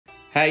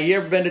Hey, you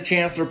ever been to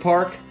Chancellor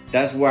Park?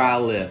 That's where I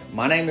live.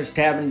 My name is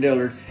Tavin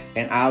Dillard,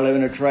 and I live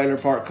in a trailer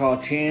park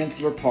called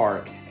Chancellor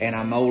Park, and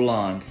I mow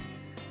lawns.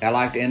 I'd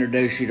like to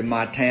introduce you to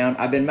my town.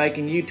 I've been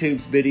making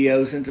YouTube's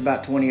videos since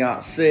about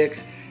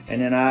 2006,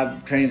 and then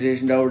I've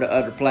transitioned over to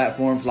other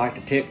platforms like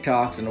the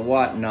TikToks and the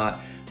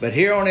whatnot. But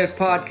here on this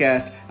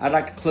podcast, I'd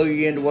like to clue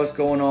you into what's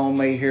going on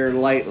with me here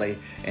lately.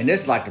 And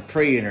this is like the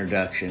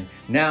pre-introduction.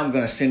 Now I'm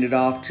going to send it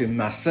off to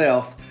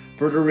myself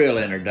for the real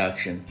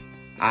introduction.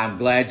 I'm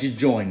glad you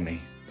joined me.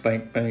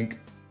 Bank, bank.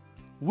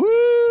 Woo!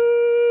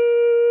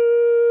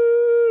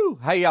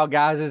 Hey, y'all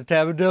guys, it's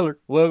Tavin Dillard.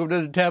 Welcome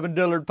to the Tavin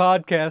Dillard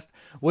Podcast.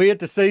 We at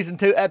the Season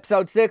 2,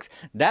 Episode 6.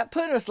 That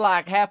put us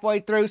like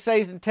halfway through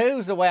Season 2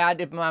 is the way I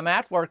did my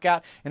math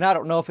workout. And I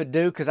don't know if it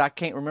do because I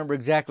can't remember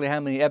exactly how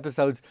many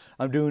episodes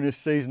I'm doing this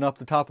season off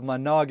the top of my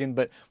noggin.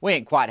 But we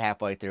ain't quite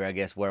halfway through, I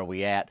guess, where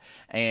we at.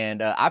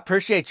 And I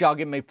appreciate y'all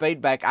giving me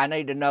feedback. I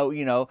need to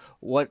know,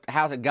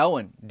 how's it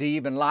going? Do you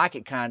even like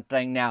it kind of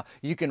thing? Now,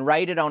 you can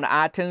rate it on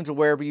iTunes or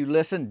wherever you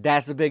listen.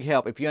 That's a big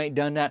help. If you ain't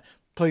done that,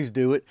 please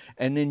do it.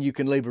 And then you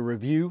can leave a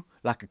review,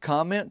 like a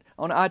comment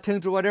on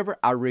iTunes or whatever.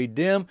 I read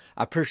them.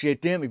 I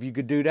appreciate them if you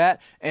could do that.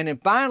 And then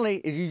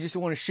finally, if you just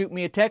want to shoot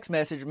me a text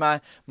message,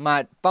 my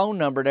phone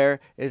number there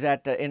is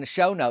in the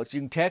show notes. You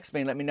can text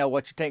me and let me know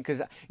what you think.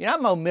 Because,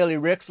 I'm on Millie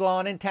Rick's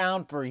lawn in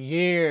town for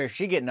years.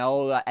 She getting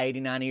old, like 80,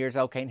 90 years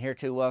old, can't hear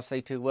too well,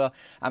 see too well.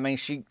 I mean,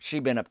 she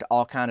been up to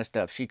all kind of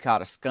stuff. She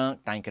caught a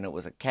skunk thinking it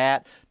was a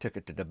cat, took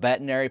it to the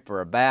veterinary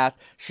for a bath.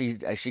 She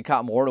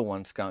caught more than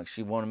one skunk.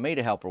 She wanted me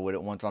to help her with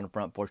it once on the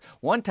front porch.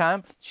 One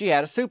time, she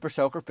had a super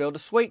soaker filled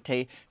with sweet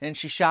tea, and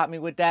she shot me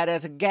with that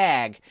as a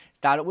gag.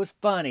 Thought it was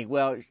funny.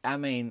 Well, I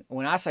mean,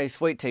 when I say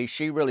sweet tea,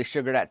 she really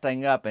sugared that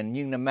thing up, and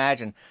you can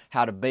imagine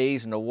how the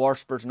bees and the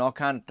warspers and all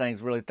kind of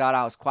things really thought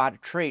I was quite a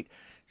treat.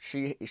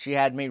 She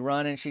had me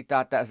running. She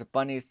thought that was the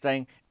funniest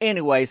thing.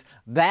 Anyways,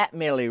 that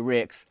Millie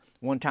Ricks,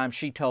 one time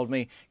she told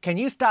me, "Can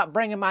you stop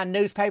bringing my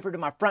newspaper to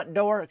my front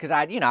door?" Because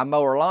I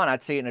mow her lawn.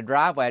 I'd see it in the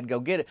driveway. I'd go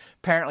get it.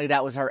 Apparently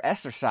that was her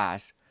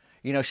exercise.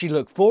 She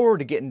looked forward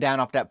to getting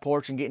down off that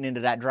porch and getting into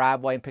that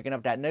driveway and picking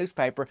up that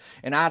newspaper.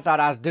 And I thought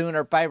I was doing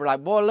her a favor.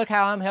 Like, boy, look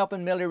how I'm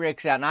helping Millie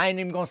Ricks out. And I ain't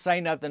even going to say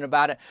nothing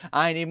about it.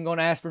 I ain't even going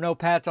to ask for no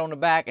pats on the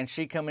back. And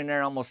she come in there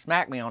and almost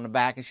smacked me on the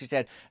back. And she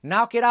said,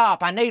 "Knock it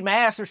off. I need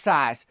my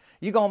exercise.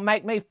 You going to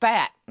make me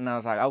fat." And I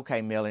was like,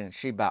 "Okay, Millie." And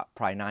she about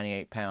probably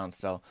 98 pounds.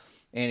 So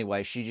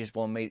anyway, she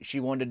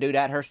wanted to do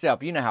that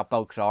herself. You know how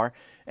folks are.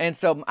 And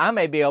so I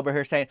may be over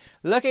here saying,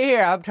 "Look at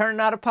here, I'm turning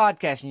out a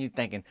podcast." And you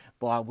thinking,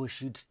 "Boy, I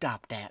wish you'd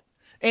stop that."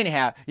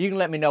 Anyhow, you can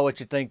let me know what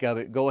you think of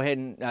it. Go ahead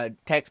and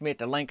text me at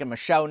the link in my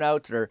show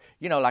notes, or,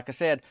 like I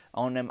said,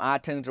 on them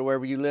iTunes or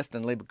wherever you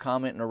listen, leave a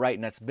comment and a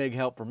rating. That's a big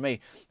help for me.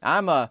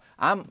 I'm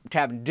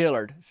Tavin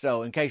Dillard,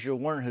 so in case you're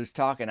wondering who's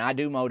talking, I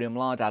do mow them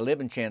lawns. I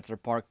live in Chancellor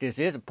Park. This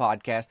is a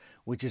podcast,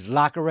 which is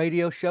like a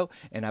radio show,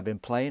 and I've been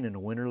playing in the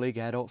Winter League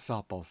adult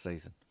softball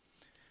season.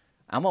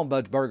 I'm on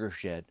Bud's Burger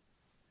Shed.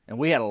 And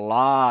we had a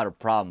lot of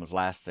problems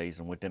last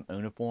season with them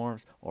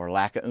uniforms, or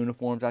lack of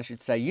uniforms, I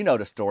should say. You know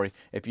the story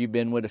if you've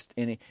been with us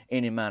any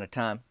amount of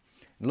time.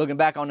 And looking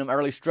back on them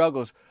early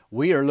struggles,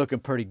 we are looking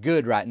pretty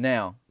good right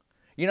now.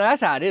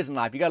 That's how it is in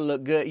life. You got to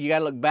look good. You got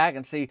to look back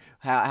and see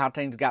how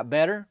things got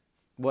better,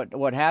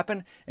 what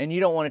happened, and you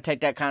don't want to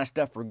take that kind of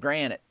stuff for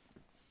granted.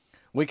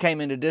 We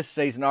came into this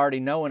season already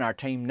knowing our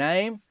team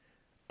name.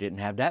 Didn't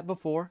have that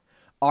before.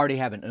 Already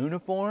having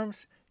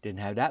uniforms.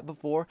 Didn't have that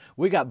before.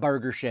 We got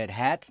Burger Shed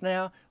hats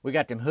now. We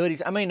got them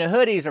hoodies. I mean, the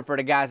hoodies are for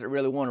the guys that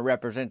really want to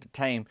represent the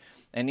team.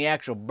 And the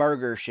actual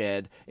Burger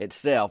Shed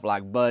itself,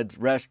 like Bud's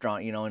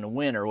restaurant, in the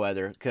winter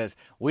weather, because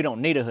we don't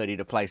need a hoodie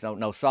to play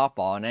no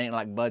softball. And it ain't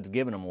like Bud's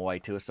giving them away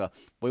to us. So if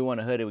we want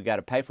a hoodie, we got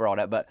to pay for all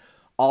that. But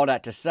all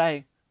that to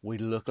say, we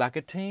look like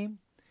a team,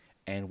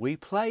 and we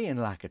playing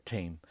like a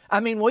team.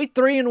 I mean, we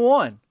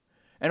 3-1.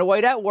 And the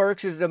way that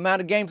works is the amount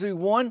of games we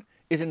won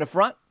is in the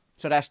front.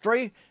 So that's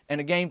 3, and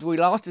the games we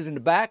lost is in the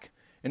back,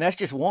 and that's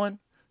just 1.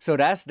 So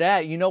that's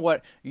that. You know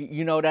what?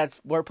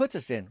 That's where it puts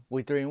us in.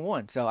 We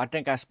 3-1. So I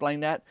think I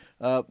explained that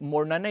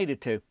more than I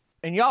needed to.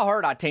 And y'all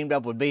heard I teamed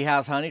up with Bee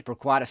House Honey for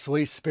quite a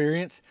sweet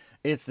experience.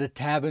 It's the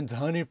Tavin's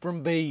Honey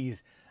from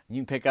Bees. You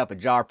can pick up a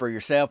jar for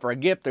yourself or a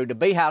gift through the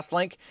Bee House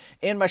link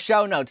in my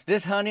show notes.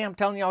 This honey, I'm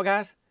telling y'all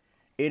guys,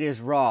 it is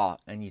raw.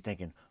 And you're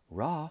thinking,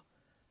 raw?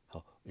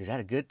 Oh, is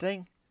that a good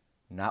thing?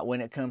 Not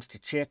when it comes to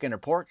chicken or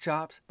pork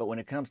chops, but when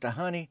it comes to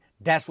honey,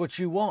 that's what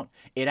you want.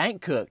 It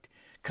ain't cooked.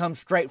 Comes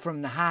straight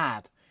from the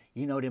hive.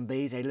 You know them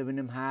bees, they live in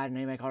them hives and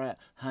they make all that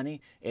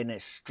honey, and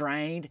it's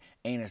strained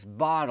and it's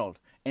bottled.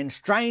 And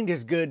strained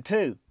is good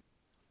too.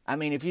 I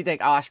mean, if you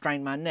think, I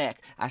strained my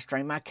neck, I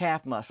strained my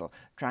calf muscle,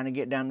 trying to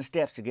get down the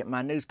steps to get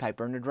my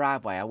newspaper in the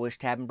driveway. I wish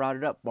Tavin brought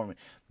it up for me.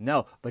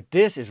 No, but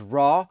this is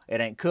raw,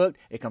 it ain't cooked,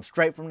 it comes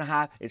straight from the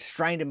hive, it's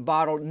strained and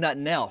bottled,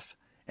 nothing else.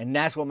 And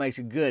that's what makes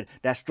it good.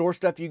 That store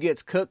stuff you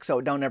get's cooked so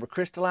it don't ever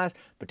crystallize,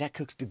 but that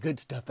cooks the good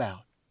stuff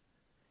out.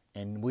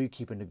 and we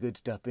keeping the good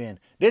stuff in.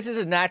 This is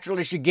as natural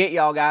as you get,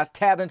 y'all guys.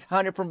 Tabin's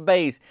Honey from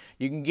Bees.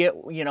 You can get,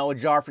 a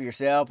jar for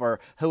yourself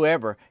or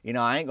whoever.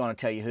 I ain't going to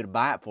tell you who to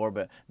buy it for,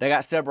 but they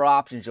got several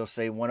options you'll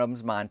see. One of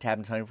them's mine,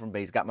 Tabin's Honey from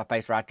Bees. Got my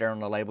face right there on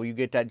the label. You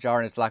get that jar,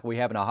 and it's like we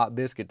having a hot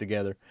biscuit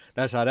together.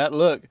 That's how that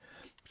look.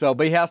 So,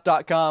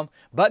 beehouse.com.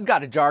 Bud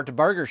got a jar at the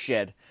Burger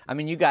Shed.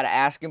 You got to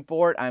ask him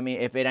for it.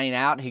 If it ain't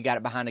out, he got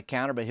it behind the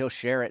counter, but he'll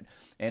share it.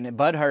 And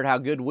Bud heard how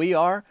good we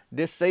are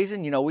this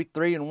season. We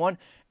 3-1.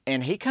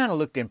 And he kind of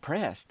looked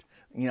impressed.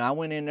 I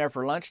went in there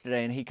for lunch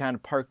today and he kind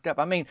of perked up.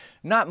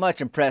 Not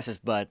much impresses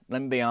Bud.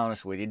 Let me be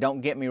honest with you.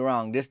 Don't get me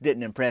wrong. This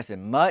didn't impress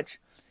him much,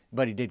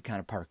 but he did kind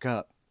of perk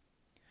up.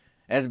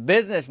 As a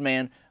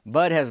businessman,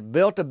 Bud has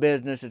built a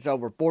business that's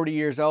over 40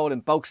 years old,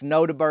 and folks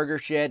know the Burger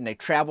Shed, and they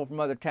travel from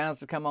other towns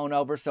to come on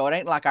over. So it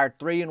ain't like our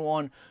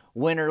 3-1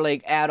 Winter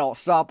League adult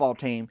softball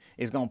team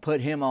is going to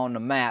put him on the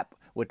map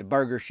with the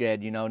Burger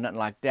Shed, nothing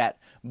like that.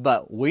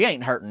 But we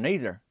ain't hurting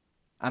either.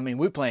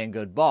 We're playing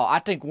good ball. I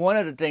think one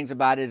of the things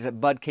about it is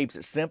that Bud keeps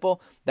it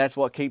simple. That's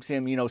what keeps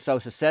him, so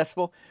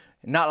successful.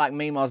 Not like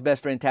Meemaw's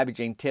best friend, Tabby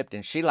Jean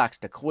Tipton. She likes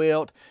to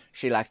quilt.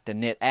 She likes to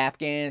knit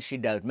afghans. She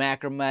does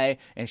macrame.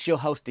 And she'll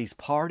host these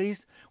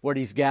parties where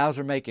these gals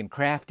are making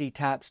crafty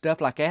type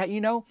stuff like that,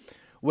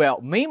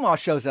 Well, Meemaw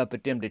shows up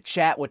at them to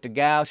chat with the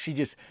gals.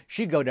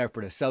 She go there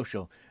for the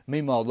social.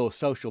 Meemaw, a little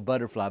social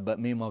butterfly, but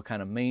Meemaw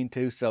kind of mean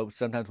too. So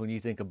sometimes when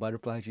you think of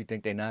butterflies, you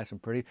think they're nice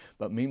and pretty.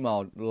 But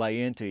Meemaw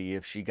lay into you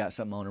if she got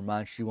something on her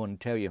mind she want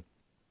to tell you.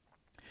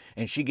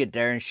 And she get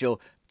there and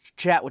she'll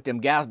chat with them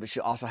gals, but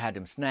she'll also have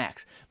them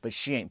snacks. But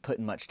she ain't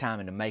putting much time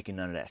into making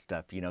none of that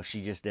stuff.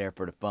 She's just there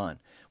for the fun.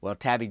 Well,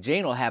 Tabby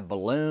Jean will have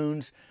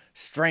balloons,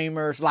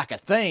 streamers, like a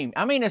theme.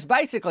 It's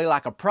basically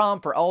like a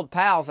prom for old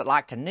pals that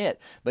like to knit.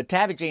 But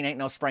Tabby Jean ain't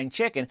no spring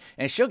chicken,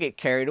 and she'll get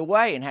carried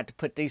away and have to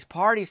put these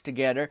parties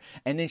together,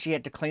 and then she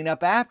had to clean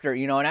up after,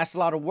 and that's a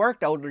lot of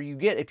work the older you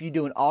get. If you're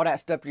doing all that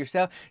stuff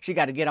yourself, she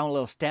got to get on a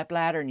little step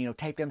ladder and,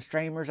 tape them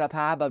streamers up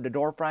high above the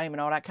door frame and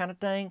all that kind of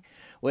thing.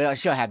 Well,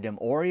 she'll have them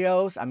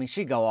Oreos.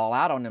 She go all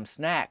out on them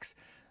snacks.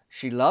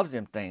 She loves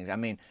them things.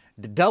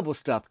 The double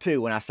stuff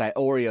too, when I say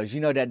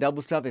Oreos, that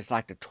double stuff is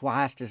like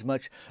twice as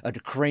much of the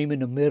cream in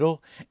the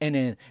middle. And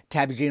then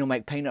Tabby Jean will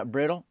make peanut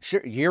brittle.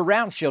 Sure, year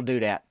round she'll do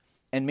that.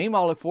 And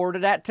Meemaw look forward to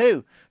that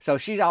too. So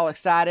she's all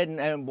excited.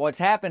 And what's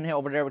happened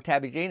over there with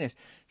Tabby Jean is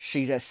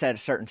she's set a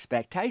certain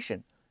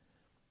expectation.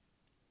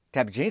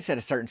 Tabby Jean set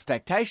a certain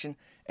expectation.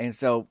 And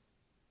so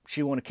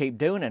she want to keep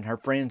doing it. And her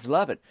friends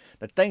love it.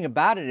 The thing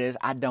about it is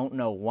I don't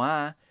know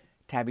why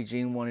Tabby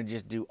Jean want to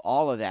just do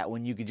all of that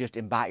when you could just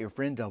invite your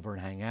friends over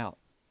and hang out.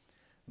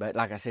 But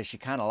like I said, she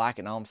kind of like it,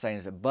 and all I'm saying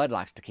is that Bud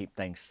likes to keep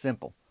things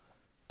simple.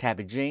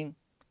 Tabby Jean,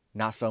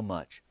 not so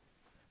much.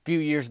 A few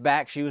years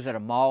back, she was at a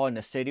mall in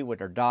the city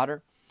with her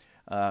daughter.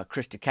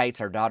 Christy Kate's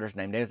her daughter's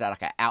name. There's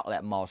like an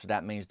outlet mall, so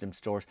that means them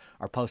stores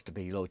are supposed to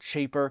be a little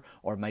cheaper,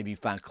 or maybe you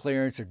find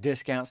clearance or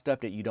discount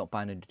stuff that you don't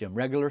find in them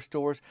regular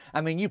stores.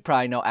 You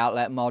probably know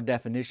outlet mall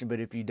definition, but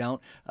if you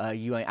don't, I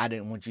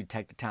didn't want you to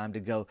take the time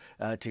to go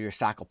to your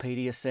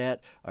encyclopedia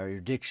set or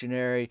your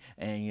dictionary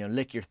and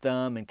lick your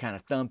thumb and kind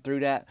of thumb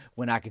through that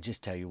when I could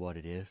just tell you what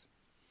it is.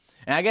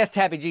 And I guess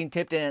Tabby Jean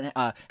Tipton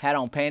had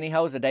on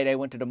pantyhose the day they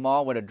went to the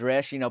mall with a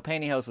dress.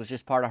 Pantyhose was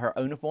just part of her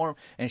uniform,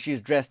 and she was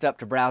dressed up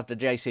to browse the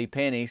J.C.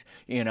 Penney's,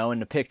 in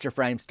the picture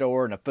frame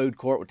store and the food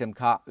court with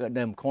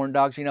them corn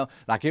dogs,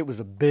 like it was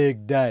a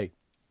big day.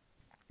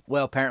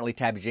 Well, apparently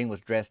Tabby Jean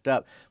was dressed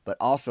up, but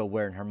also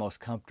wearing her most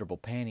comfortable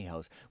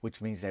pantyhose,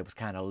 which means they was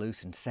kind of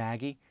loose and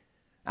saggy.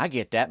 I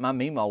get that. My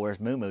Meemaw wears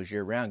muumuus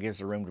year-round, gives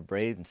her room to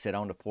breathe and sit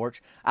on the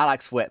porch. I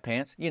like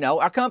sweatpants.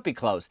 Our comfy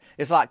clothes.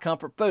 It's like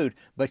comfort food,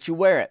 but you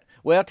wear it.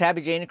 Well,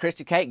 Tabby Jean and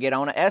Christy Kate get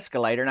on an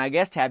escalator, and I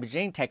guess Tabby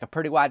Jean take a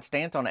pretty wide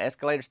stance on the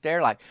escalator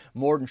stair, like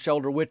more than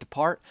shoulder width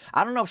apart.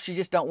 I don't know if she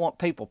just don't want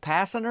people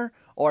passing her,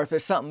 or if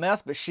it's something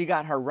else, but she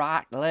got her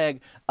right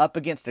leg up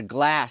against the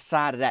glass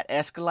side of that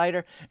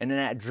escalator, and then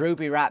that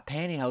droopy right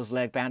pantyhose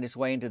leg found its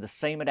way into the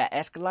seam of that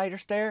escalator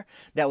stair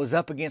that was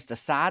up against the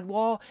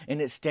sidewall,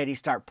 and it steady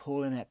start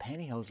pulling that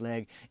pantyhose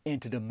leg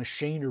into the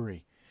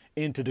machinery,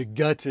 into the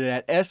guts of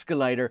that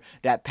escalator,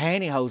 that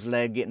pantyhose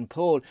leg getting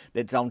pulled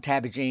that's on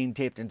Tabby Jean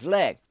Tipton's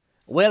leg.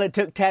 Well, it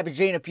took Tabby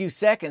Jean a few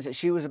seconds that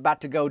she was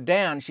about to go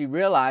down. She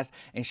realized,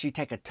 and she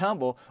take a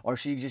tumble, or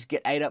she just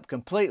get ate up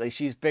completely.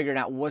 She's figuring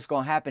out what's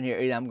going to happen here.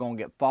 Either I'm going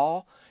to get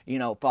falled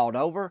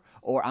over,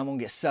 or I'm going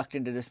to get sucked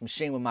into this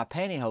machine with my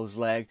pantyhose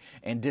leg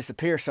and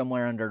disappear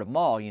somewhere under the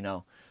mall,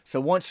 So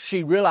once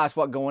she realized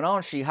what's going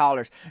on, she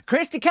hollers,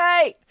 "Christy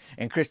Kate!"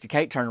 And Christy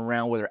Kate turned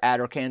around with her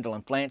Adder candle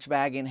and flange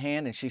bag in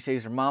hand, and she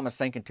sees her mama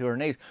sinking to her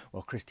knees.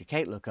 Well, Christy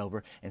Kate look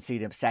over and see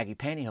them saggy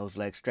pantyhose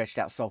legs stretched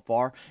out so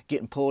far,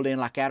 getting pulled in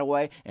like that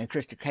away, and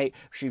Christy Kate,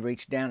 she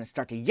reached down and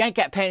start to yank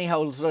that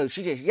pantyhose loose.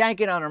 She just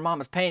yanking on her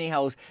mama's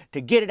pantyhose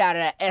to get it out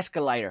of that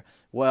escalator.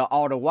 Well,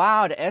 all the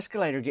while, the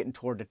escalator getting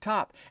toward the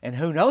top, and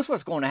who knows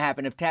what's going to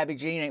happen if Tabby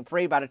Jean ain't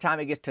free by the time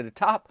it gets to the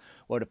top.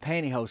 Well, the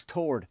pantyhose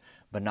tore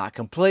but not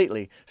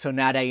completely. So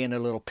now they in a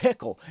little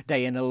pickle.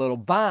 They in a little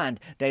bind.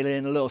 They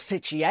in a little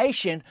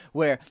situation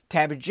where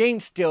Tabby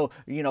Jean's still,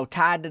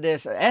 tied to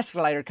this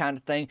escalator kind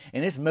of thing,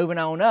 and it's moving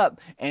on up.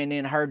 And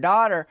then her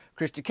daughter,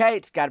 Christy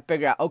Kate's got to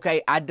figure out,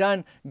 okay, I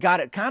done got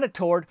it kind of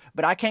toward,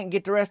 but I can't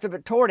get the rest of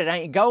it toward. It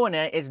ain't going.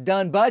 It's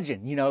done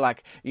budging.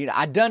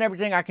 I done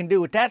everything I can do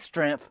with that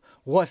strength.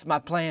 What's my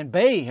plan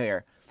B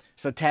here?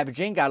 So Tabby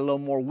Jean got a little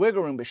more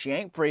wiggle room, but she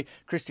ain't free.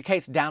 Christy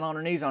Kate's down on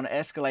her knees on the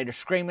escalator,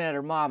 screaming at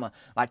her mama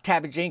like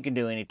Tabby Jean can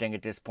do anything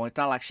at this point. It's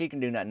not like she can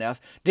do nothing else.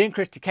 Then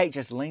Christy Kate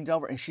just leans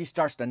over and she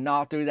starts to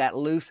gnaw through that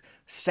loose,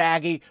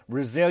 saggy,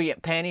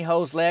 resilient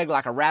pantyhose leg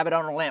like a rabbit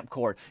on a lamp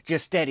cord,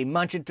 just steady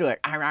munching through it.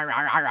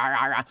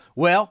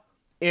 Well,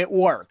 it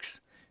works.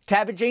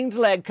 Tabby Jean's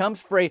leg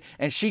comes free,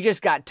 and she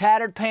just got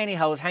tattered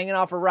pantyhose hanging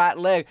off her right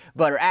leg,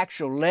 but her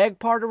actual leg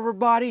part of her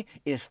body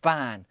is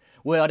fine.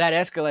 Well, that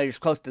escalator's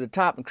close to the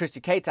top, and Christy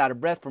Kate's out of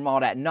breath from all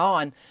that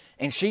gnawing,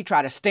 and she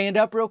tried to stand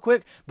up real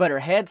quick, but her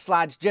head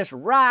slides just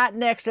right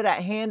next to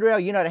that handrail.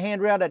 You know, the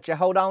handrail that you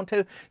hold on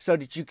to so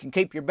that you can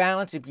keep your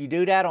balance if you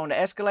do that on the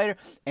escalator,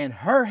 and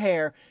her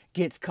hair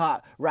gets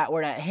caught right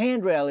where that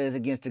handrail is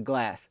against the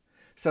glass.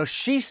 So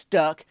she's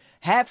stuck,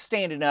 half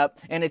standing up,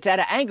 and it's at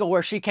an angle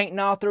where she can't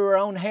gnaw through her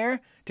own hair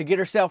to get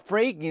herself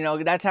free.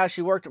 That's how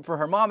she worked it for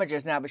her mama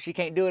just now, but she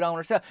can't do it on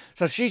herself.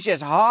 So she's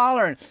just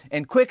hollering,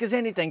 and quick as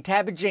anything,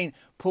 Tabby Jean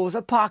pulls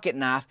a pocket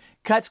knife,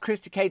 cuts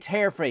Christy Kate's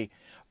hair free,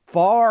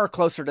 far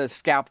closer to the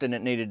scalp than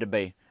it needed to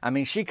be. I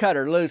mean, she cut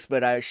her loose,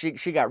 but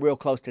she got real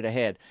close to the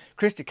head.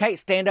 Christy Kate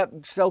stand up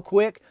so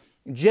quick,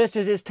 just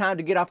as it's time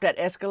to get off that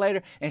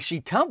escalator, and she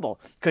tumble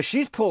because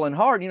she's pulling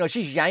hard.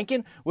 She's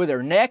yanking with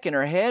her neck and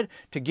her head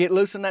to get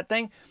loose on that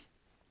thing.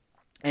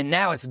 And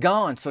now it's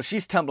gone, so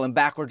she's tumbling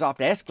backwards off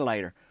the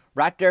escalator,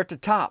 right there at the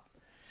top.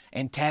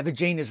 And Tabby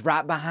Jean is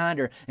right behind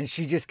her, and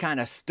she just kind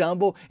of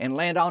stumble and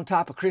land on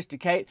top of Christy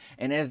Kate.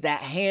 And as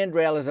that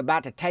handrail is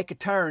about to take a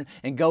turn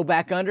and go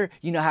back under,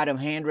 you know how them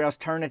handrails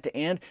turn at the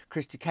end?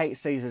 Christy Kate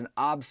sees an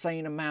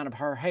obscene amount of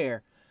her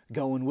hair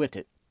going with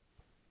it.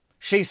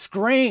 She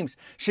screams.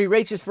 She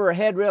reaches for her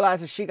head,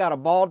 realizes she got a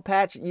bald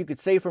patch you could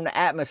see from the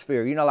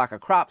atmosphere, like a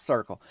crop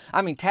circle.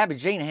 I mean, Tabby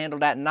Jean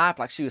handled that knife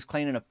like she was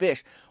cleaning a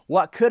fish.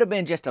 What could have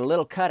been just a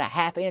little cut of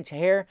half-inch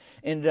hair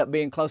ended up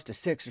being close to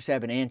 6 or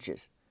 7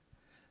 inches.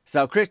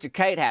 So Christy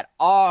Kate had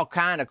all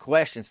kind of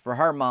questions for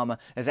her mama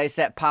as they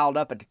sat piled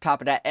up at the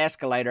top of that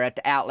escalator at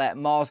the outlet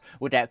malls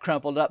with that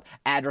crumpled up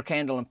Adder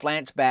candle and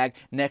flange bag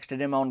next to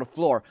them on the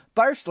floor.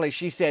 Firstly,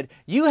 she said,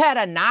 "You had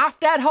a knife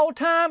that whole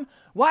time?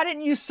 Why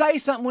didn't you say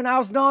something when I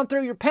was gnawing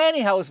through your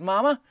pantyhose,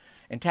 mama?"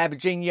 And Tabby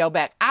Jean yelled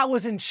back, "I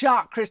was in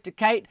shock, Christy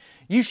Kate.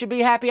 You should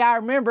be happy I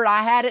remembered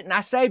I had it and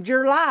I saved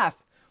your life."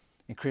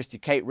 And Christy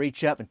Kate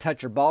reached up and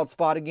touched her bald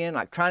spot again,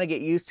 like trying to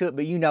get used to it,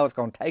 but it's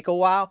going to take a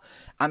while.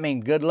 I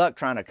mean, good luck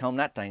trying to comb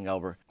that thing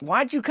over.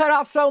 "Why'd you cut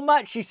off so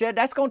much?" she said.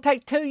 "That's going to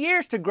take 2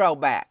 years to grow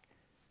back."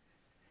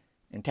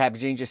 And Tabby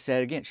Jean just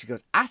said again, she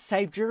goes, "I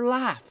saved your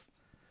life."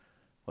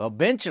 Well,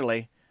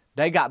 eventually,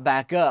 they got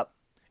back up,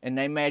 and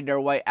they made their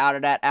way out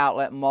of that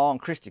outlet mall,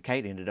 and Christy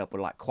Kate ended up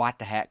with quite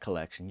the hat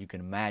collection, you can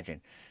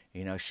imagine.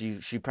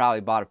 She probably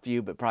bought a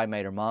few, but probably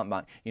made her mom,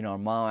 her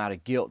mom out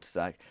of guilt. It's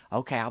like,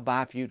 "Okay, I'll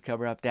buy a few to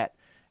cover up that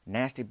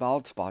nasty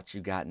bald spots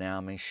you got now." I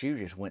mean, she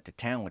just went to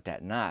town with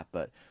that knife,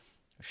 but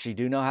she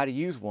do know how to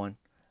use one.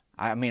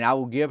 I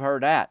will give her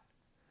that.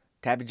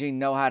 Tabby Jean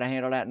know how to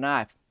handle that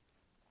knife.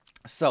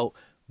 So,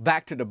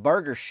 back to the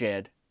burger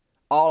shed,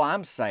 all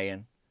I'm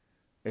saying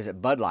is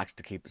that Bud likes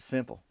to keep it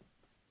simple.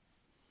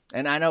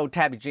 And I know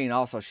Tabby Jean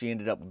also, she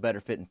ended up with better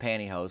fitting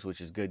pantyhose,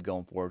 which is good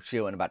going for her. She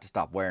wasn't about to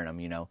stop wearing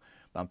them,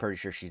 but I'm pretty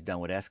sure she's done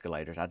with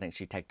escalators. I think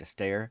she'd take the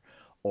stair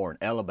or an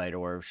elevator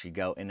wherever she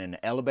go. And in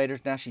the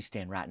elevators now, she's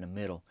standing right in the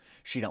middle.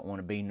 She don't want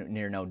to be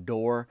near no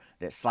door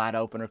that slide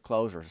open or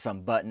close or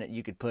some button that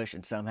you could push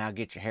and somehow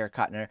get your hair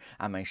caught in there.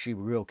 I mean, she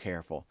real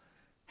careful.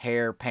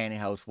 Hair,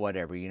 pantyhose,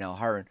 whatever.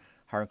 Her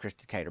and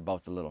Christy Kate are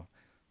both a little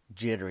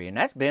jittery. And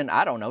that's been,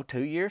 2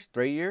 years,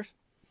 3 years.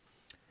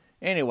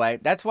 Anyway,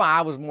 that's why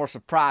I was more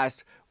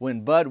surprised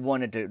when Bud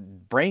wanted to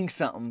bring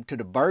something to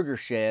the burger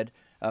shed,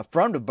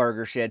 from the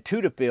burger shed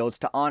to the fields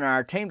to honor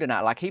our team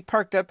tonight. He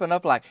perked up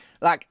enough, I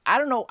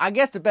don't know, I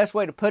guess the best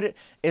way to put it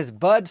is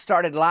Bud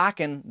started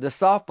liking the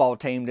softball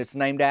team that's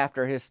named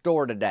after his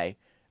store today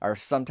or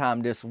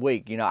sometime this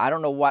week. I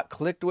don't know what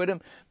clicked with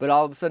him, but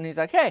all of a sudden he's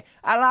like, "Hey,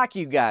 I like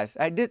you guys.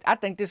 I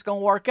think this is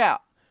going to work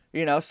out."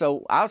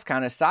 So I was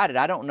kind of excited.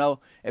 I don't know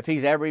if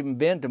he's ever even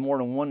been to more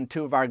than 1 or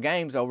 2 of our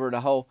games over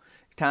the whole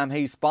time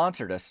he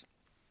sponsored us.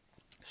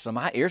 So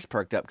my ears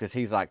perked up because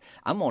he's like,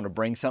 "I'm going to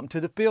bring something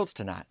to the fields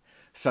tonight."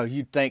 So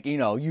you think,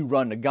 you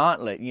run the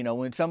gauntlet.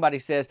 When somebody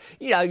says,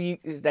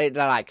 they're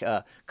like,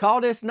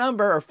 "Call this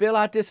number or fill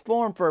out this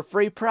form for a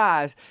free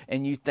prize."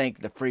 And you think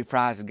the free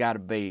prize has got to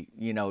be,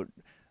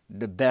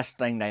 the best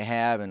thing they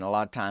have. And a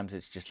lot of times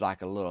it's just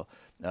like a little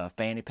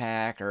fanny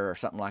pack or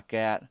something like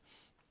that.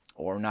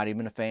 Or not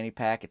even a fanny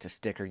pack. It's a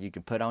sticker you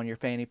can put on your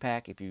fanny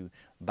pack if you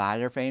buy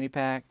their fanny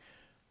pack.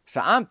 So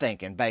I'm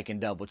thinking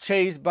bacon double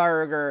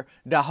cheeseburger,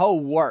 the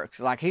whole works.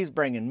 Like he's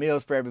bringing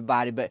meals for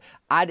everybody, but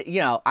I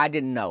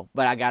didn't know,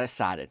 but I got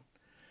excited.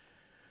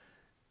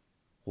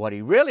 What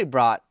he really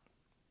brought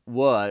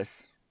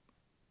was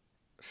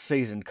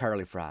seasoned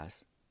curly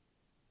fries,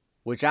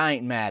 which I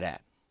ain't mad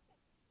at.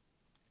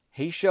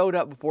 He showed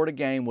up before the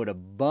game with a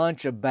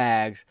bunch of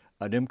bags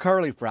of them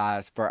curly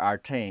fries for our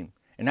team.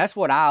 And that's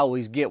what I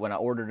always get when I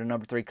order the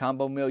number 3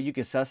 combo meal. You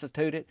can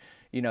substitute it.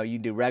 You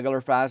do regular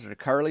fries or the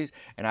curlies,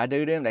 and I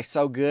do them. They're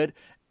so good.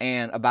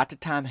 And about the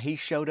time he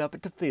showed up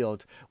at the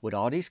fields with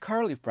all these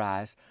curly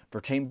fries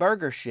for Team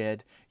Burger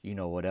Shed, you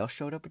know what else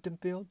showed up at them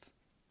fields?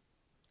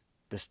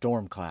 The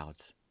storm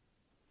clouds.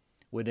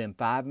 Within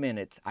 5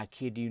 minutes, I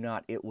kid you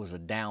not, it was a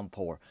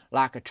downpour,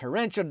 like a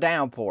torrential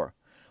downpour.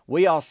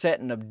 We all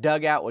sat in the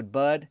dugout with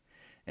Bud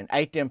and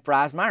ate them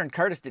fries. Myron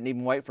Curtis didn't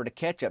even wait for the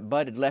ketchup.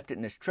 Bud had left it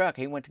in his truck.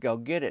 He went to go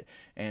get it.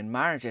 And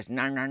Myron just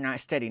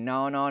steady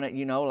gnawing on it,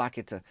 like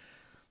it's a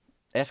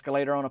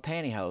escalator on a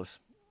pantyhose.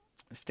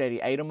 Steady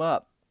ate them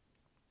up.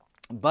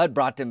 Bud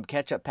brought them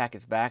ketchup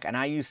packets back, and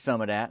I used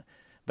some of that.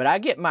 But I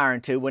get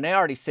Myron too. When they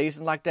already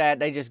seasoned like that,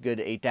 they just good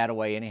to eat that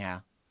away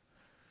anyhow.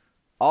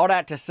 All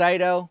that to say,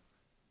 though,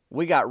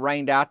 we got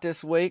rained out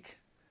this week,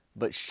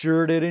 but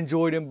sure did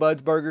enjoy them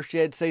Bud's Burger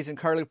Shed seasoned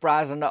curly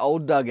fries in the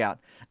old dugout.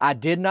 I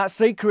did not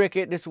see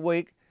Cricket this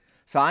week,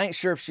 so I ain't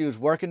sure if she was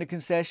working the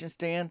concession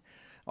stand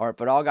or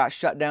if it all got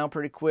shut down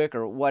pretty quick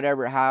or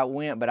whatever, how it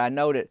went. But I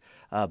know that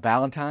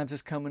Valentine's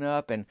is coming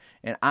up, and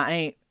I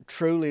ain't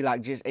truly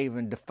just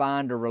even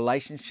defined a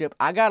relationship.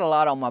 I got a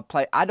lot on my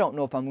plate. I don't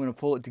know if I'm going to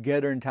pull it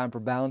together in time for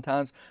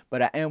Valentine's,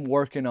 but I am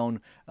working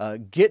on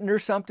getting her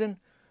something.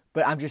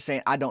 But I'm just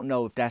saying, I don't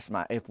know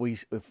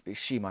if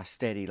she my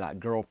steady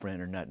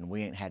girlfriend or nothing.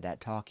 We ain't had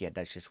that talk yet.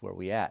 That's just where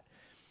we at.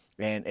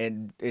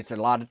 And it's a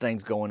lot of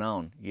things going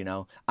on,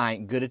 I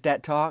ain't good at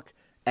that talk.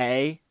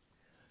 A.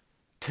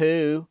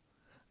 2,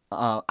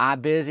 I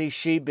busy,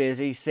 she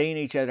busy. Seeing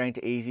each other ain't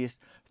the easiest.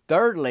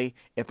 Thirdly,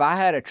 if I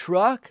had a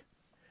truck,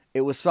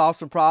 it would solve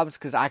some problems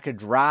because I could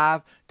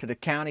drive to the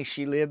county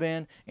she live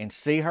in and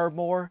see her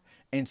more.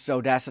 And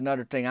so that's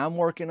another thing I'm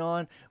working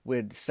on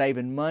with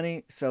saving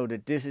money so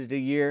that this is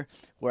the year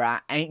where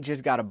I ain't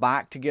just got a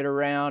bike to get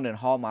around and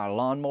haul my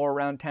lawnmower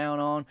around town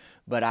on,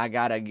 but I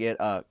got to get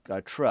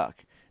a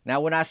truck.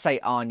 Now, when I say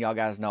on, y'all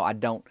guys know I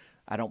don't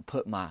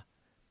put my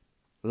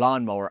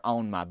lawnmower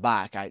on my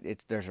bike.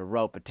 There's a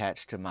rope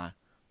attached to my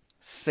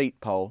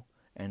seat pole,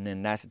 and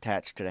then that's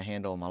attached to the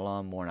handle of my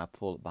lawnmower, and I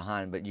pull it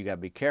behind. But you got to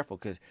be careful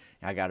because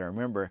I got to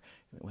remember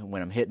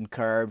when I'm hitting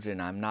curbs and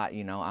I'm not,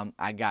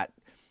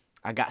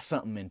 I got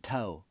something in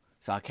tow,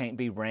 so I can't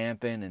be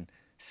ramping and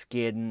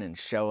skidding and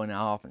showing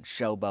off and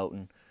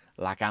showboating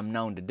like I'm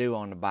known to do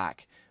on the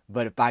bike.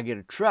 But if I get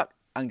a truck,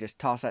 I can just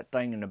toss that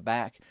thing in the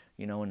back,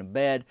 in the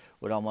bed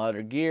with all my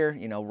other gear,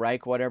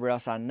 rake, whatever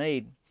else I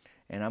need,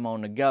 and I'm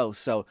on the go.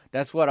 So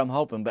that's what I'm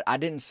hoping. But I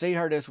didn't see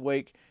her this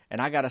week,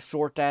 and I got to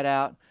sort that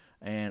out.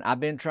 And I've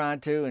been trying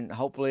to, and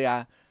hopefully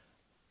I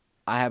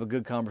have a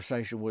good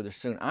conversation with her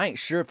soon. I ain't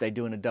sure if they're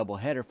doing a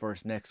doubleheader for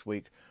us next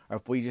week, or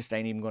if we just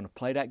ain't even going to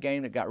play that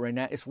game that got rained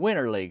out. It's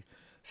Winter League,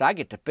 so I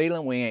get the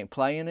feeling we ain't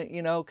playing it,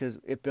 because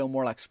it feel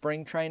more like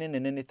spring training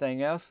than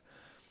anything else.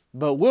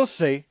 But we'll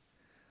see.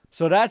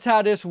 So that's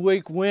how this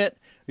week went.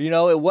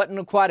 It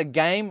wasn't quite a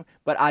game,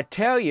 but I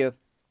tell you,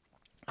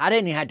 I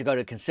didn't even have to go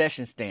to the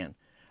concession stand.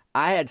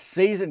 I had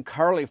seasoned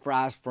curly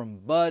fries from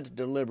Bud's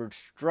delivered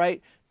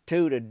straight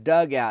to the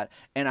dugout,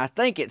 and I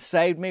think it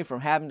saved me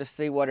from having to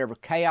see whatever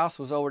chaos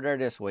was over there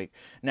this week.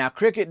 Now,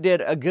 Cricket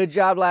did a good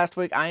job last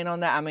week. I ain't on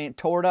that. It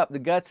tore up the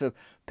guts of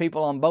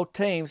people on both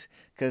teams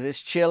because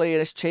it's chili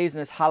and it's cheese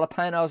and it's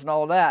jalapenos and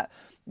all that.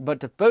 But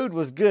the food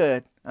was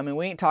good.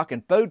 We ain't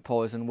talking food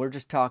poison. We're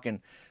just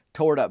talking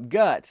tore up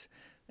guts.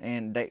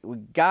 And we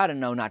got to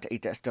know not to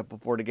eat that stuff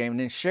before the game. And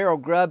then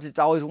Cheryl Grubbs, it's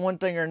always one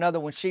thing or another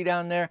when she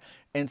down there.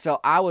 And so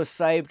I was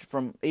saved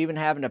from even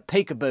having a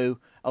peekaboo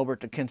over at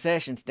the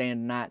concession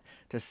stand tonight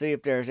to see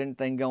if there's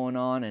anything going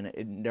on.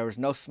 And there was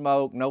no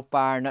smoke, no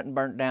fire, nothing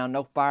burnt down,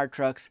 no fire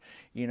trucks,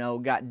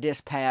 got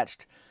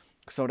dispatched.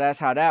 So that's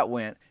how that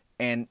went.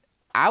 And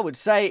I would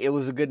say it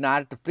was a good night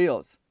at the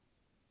fields.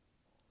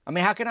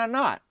 How can I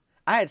not?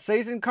 I had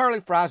seasoned curly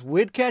fries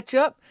with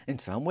ketchup and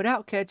some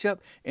without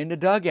ketchup in the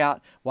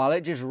dugout while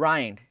it just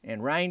rained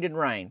and rained and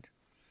rained.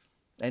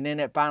 And then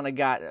it finally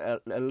got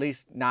at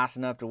least nice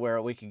enough to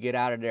where we could get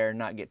out of there and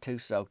not get too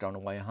soaked on the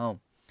way home.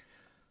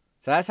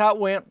 So that's how it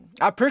went.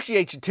 I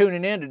appreciate you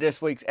tuning in to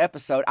this week's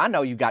episode. I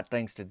know you got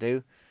things to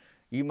do.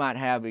 You might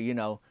have,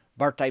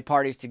 birthday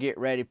parties to get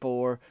ready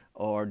for,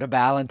 or the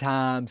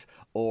Valentine's,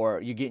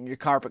 or you getting your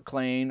carpet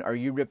clean, or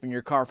you ripping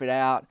your carpet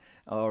out,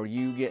 or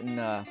you getting,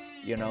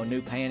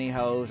 new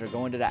pantyhose, or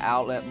going to the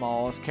outlet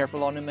malls.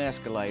 Careful on them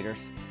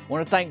escalators.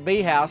 Want to thank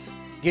Bee House.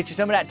 Get you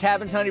some of that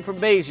Tavin's honey from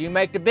bees. You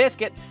make the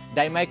biscuit,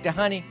 they make the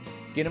honey.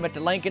 Get them at the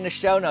link in the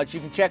show notes. You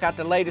can check out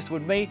the latest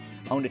with me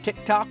on the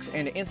TikToks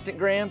and the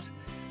Instagrams.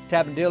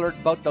 Tab & Dillard,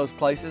 both those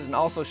places, and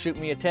also shoot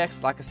me a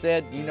text. Like I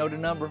said, you know the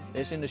number.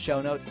 It's in the show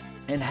notes.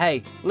 And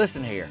hey,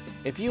 listen here.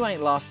 If you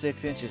ain't lost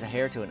 6 inches of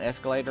hair to an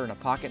escalator and a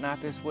pocket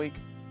knife this week,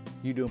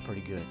 you doing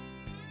pretty good.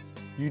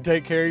 You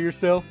take care of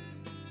yourself.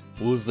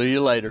 We'll see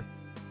you later.